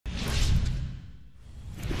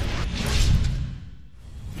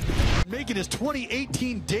Making his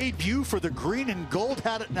 2018 debut for the green and gold,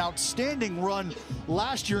 had an outstanding run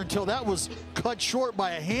last year until that was cut short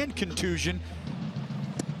by a hand contusion.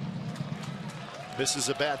 Misses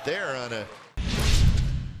a bat there on a...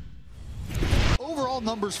 Overall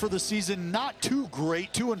numbers for the season, not too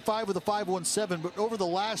great. 2-5 with a 5.17, but over the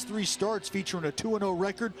last 3 starts featuring a 2-0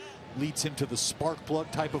 record, leads him to the spark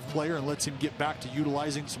plug type of player and lets him get back to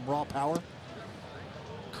utilizing some raw power.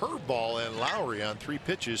 Curveball, and Lowry on 3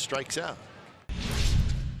 pitches strikes out.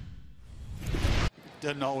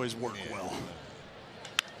 Doesn't always work well.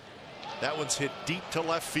 That one's hit deep to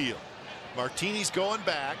left field. Martini's going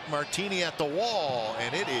back. Martini at the wall,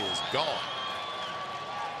 and it is gone.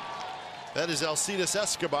 That is Alcides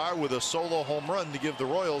Escobar with a solo home run to give the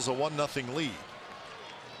Royals a 1-0 lead.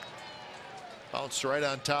 Bounced right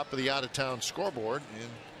on top of the out-of-town scoreboard, and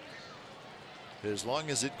as long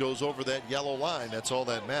as it goes over that yellow line, that's all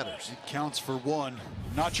that matters. It counts for 1.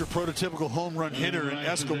 Not your prototypical home run hitter in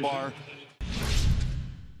Escobar.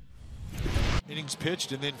 Innings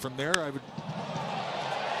pitched, and then from there I would...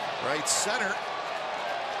 Right center,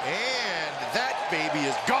 and that baby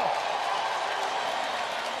is gone.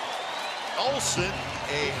 Olsen,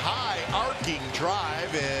 a high arcing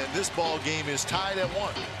drive, and this ball game is tied at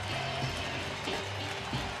 1.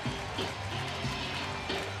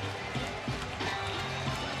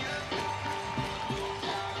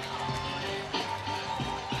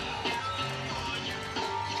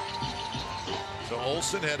 So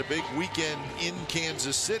Olsen had a big weekend in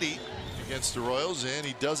Kansas City against the Royals, and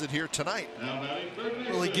he does it here tonight.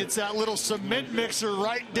 Well, he gets that little cement mixer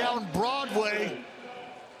right down Broadway.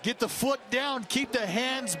 Get the foot down, keep the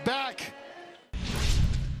hands back.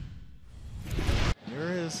 There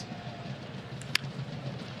it is.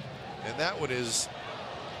 And that one is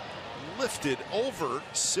lifted over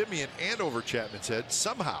Simeon and over Chapman's head.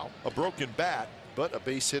 Somehow a broken bat, but a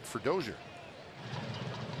base hit for Dozier.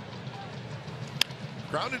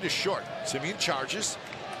 Grounded to short. Simeon charges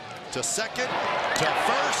to second, to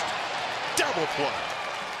first, double play.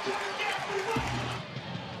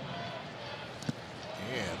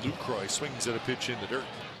 And Lucroy swings at a pitch in the dirt.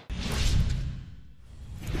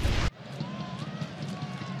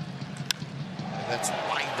 And that's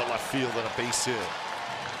lined to left field on a base hit.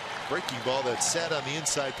 Breaking ball that sat on the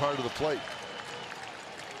inside part of the plate.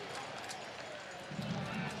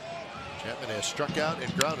 Chapman has struck out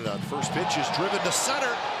and grounded out. First pitch is driven to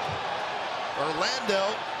center.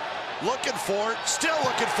 Orlando looking for it, still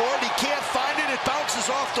looking for it. He can't find it. It bounces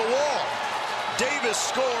off the wall. Davis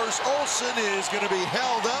scores. Olsen is going to be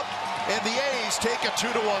held up, and the A's take a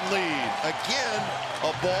 2-1 lead. Again,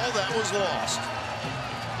 a ball that was lost.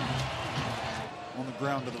 On the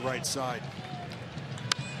ground to the right side.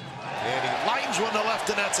 And he lines one to left,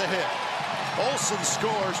 and that's a hit. Olsen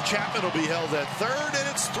scores. Chapman will be held at third, and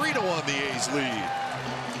it's 3-1 the A's lead.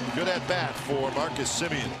 Good at bat for Marcus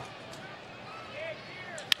Simeon.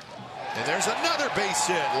 And there's another base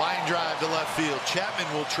hit. Line drive to left field.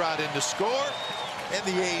 Chapman will trot in to score, and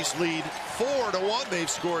the A's lead 4-1. They've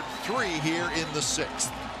scored 3 here in the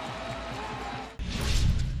 6th.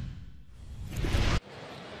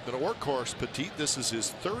 Been a workhorse, Petit. This is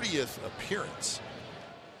his 30th appearance.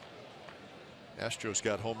 Astros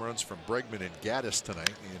got home runs from Bregman and Gaddis tonight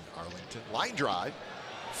in Arlington. Line drive.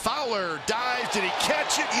 Fowler dives. Did he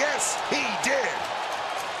catch it? Yes, he did.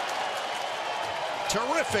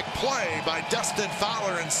 Terrific play by Dustin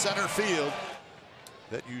Fowler in center field.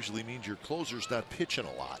 That usually means your closer's not pitching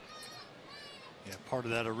a lot. Yeah, part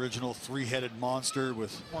of that original 3-headed monster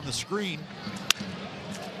with on the screen.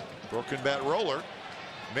 Broken bat roller.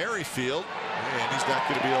 Merrifield, and he's not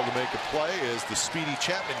going to be able to make a play as the speedy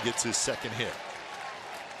Chapman gets his second hit.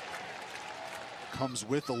 Comes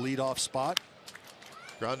with the leadoff spot.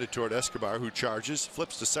 Grounded toward Escobar, who charges,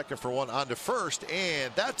 flips to second for 1, on to first,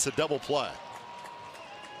 and that's a double play.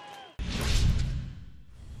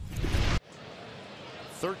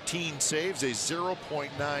 .13 saves, a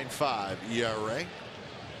 0.95 ERA,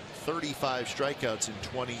 35 strikeouts in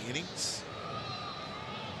 20 innings.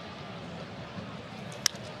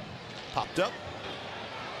 Popped up.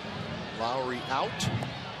 Lowry out.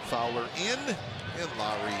 Fowler in. And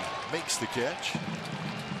Lowry makes the catch.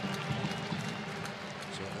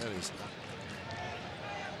 So that is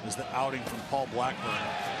the outing from Paul Blackburn.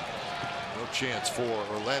 No chance for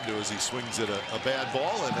Orlando as he swings at a bad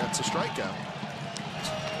ball, and that's a strikeout.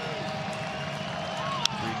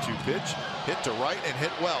 3-2 pitch. Hit to right and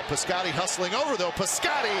hit well. Piscotty hustling over, though.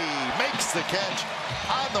 Piscotty makes the catch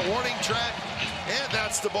on the warning track, and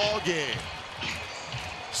that's the ball game.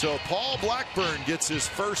 So Paul Blackburn gets his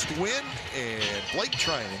first win, and Blake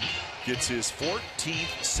Trinan gets his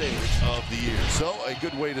 14th save of the year. So a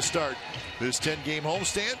good way to start this 10-game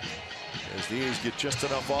homestand as the A's get just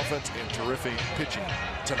enough offense and terrific pitching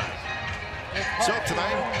tonight. So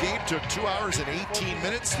tonight, game took 2 hours and 18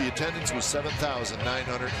 minutes. The attendance was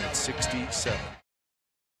 7,967.